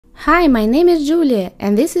Hi, my name is Julia,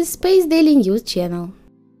 and this is Space Daily News channel.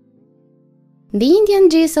 The Indian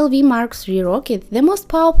GSLV Mark III rocket, the most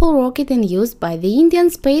powerful rocket in use by the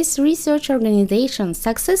Indian Space Research Organization,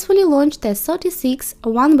 successfully launched as 36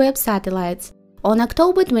 Oneweb satellites on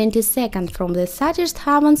October 22nd from the Satish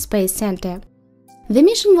Dhawan Space Centre. The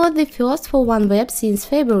mission was the first for Oneweb since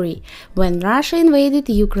February, when Russia invaded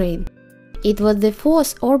Ukraine. It was the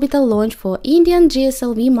fourth orbital launch for Indian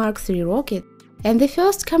GSLV Mark III rocket, and the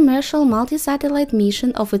first commercial multi-satellite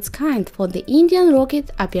mission of its kind for the Indian rocket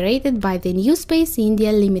operated by the New Space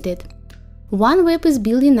India Limited. Oneweb is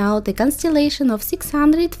building out a constellation of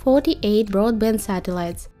 648 broadband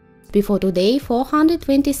satellites. Before today,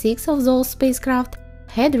 426 of those spacecraft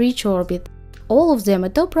had reached orbit, all of them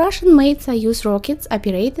atop Russian-made Soyuz rockets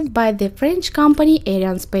operated by the French company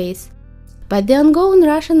Arianespace. But the ongoing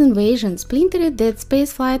Russian invasion splintered that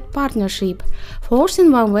spaceflight partnership, forcing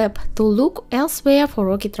Oneweb to look elsewhere for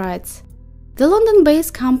rocket rights. The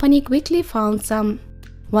London-based company quickly found some.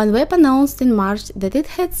 Oneweb announced in March that it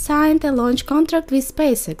had signed a launch contract with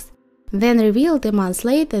SpaceX, then revealed a month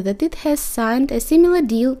later that it has signed a similar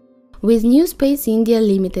deal with New Space India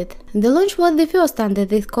Limited. The launch was the first under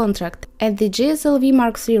this contract, and the GSLV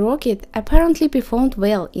Mark III rocket apparently performed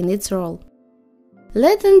well in its role.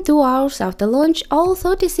 Less than 2 hours after launch, all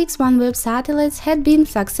 36 Oneweb satellites had been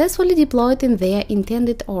successfully deployed in their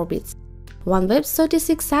intended orbits. Oneweb's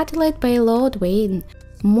 36 satellite payload weighed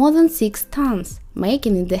more than 6 tons,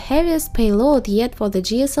 making it the heaviest payload yet for the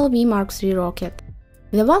GSLV Mark III rocket.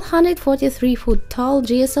 The 143-foot-tall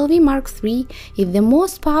GSLV Mark III is the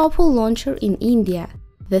most powerful launcher in India.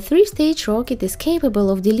 The three-stage rocket is capable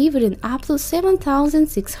of delivering up to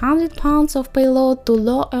 7,600 pounds of payload to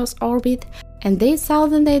low Earth orbit and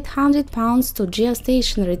 8,800 pounds to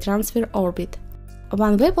geostationary transfer orbit.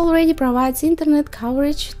 Oneweb already provides internet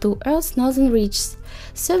coverage to Earth's northern reaches,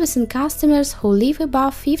 servicing customers who live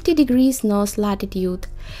above 50 degrees north latitude.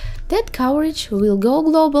 That coverage will go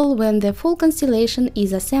global when the full constellation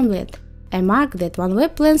is assembled, a mark that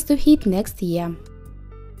Oneweb plans to hit next year.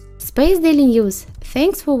 Space Daily News.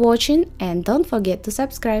 Thanks for watching and don't forget to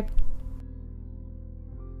subscribe.